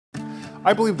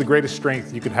I believe the greatest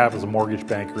strength you can have as a mortgage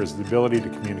banker is the ability to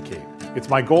communicate. It's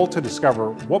my goal to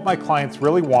discover what my clients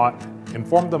really want,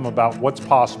 inform them about what's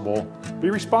possible,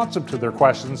 be responsive to their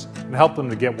questions, and help them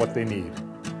to get what they need.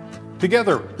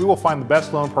 Together, we will find the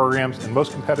best loan programs and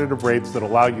most competitive rates that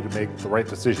allow you to make the right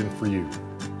decision for you.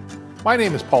 My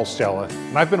name is Paul Stella,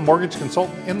 and I've been a mortgage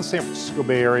consultant in the San Francisco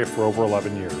Bay Area for over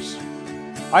 11 years.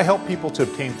 I help people to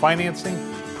obtain financing,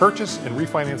 purchase and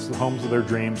refinance the homes of their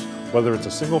dreams, whether it's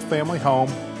a single-family home,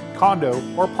 condo,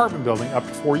 or apartment building up to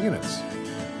 4 units.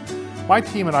 My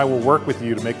team and I will work with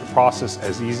you to make the process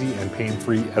as easy and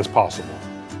pain-free as possible.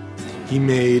 He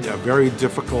made a very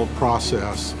difficult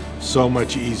process so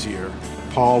much easier.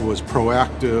 Paul was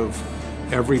proactive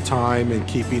every time in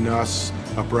keeping us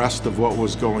abreast of what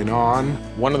was going on.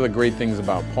 One of the great things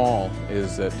about Paul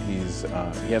is that he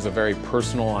has a very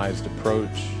personalized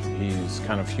approach. He's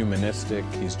kind of humanistic,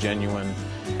 he's genuine,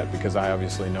 because I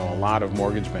obviously know a lot of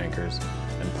mortgage bankers,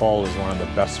 and Paul is one of the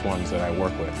best ones that I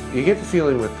work with. You get the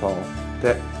feeling with Paul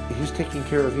that he's taking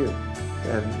care of you,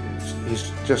 and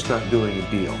he's just not doing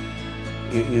a deal.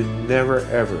 You never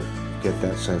ever get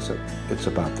that sense that it's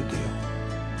about the deal.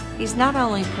 He's not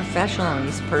only professional,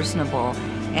 he's personable,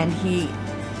 and he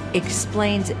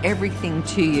explains everything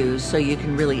to you so you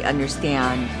can really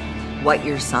understand what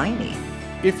you're signing.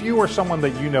 If you or someone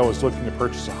that you know is looking to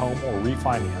purchase a home or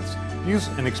refinance, use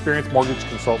an experienced mortgage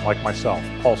consultant like myself,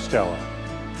 Paul Stella.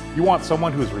 You want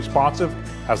someone who is responsive,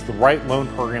 has the right loan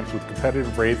programs with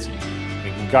competitive rates, and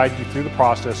can guide you through the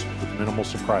process with minimal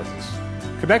surprises.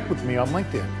 Connect with me on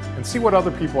LinkedIn and see what other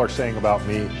people are saying about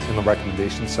me in the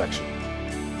recommendations section.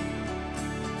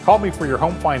 Call me for your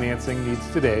home financing needs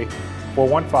today,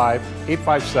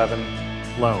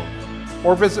 415-857-LOAN,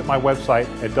 or visit my website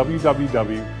at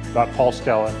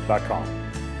www.paulstella.com.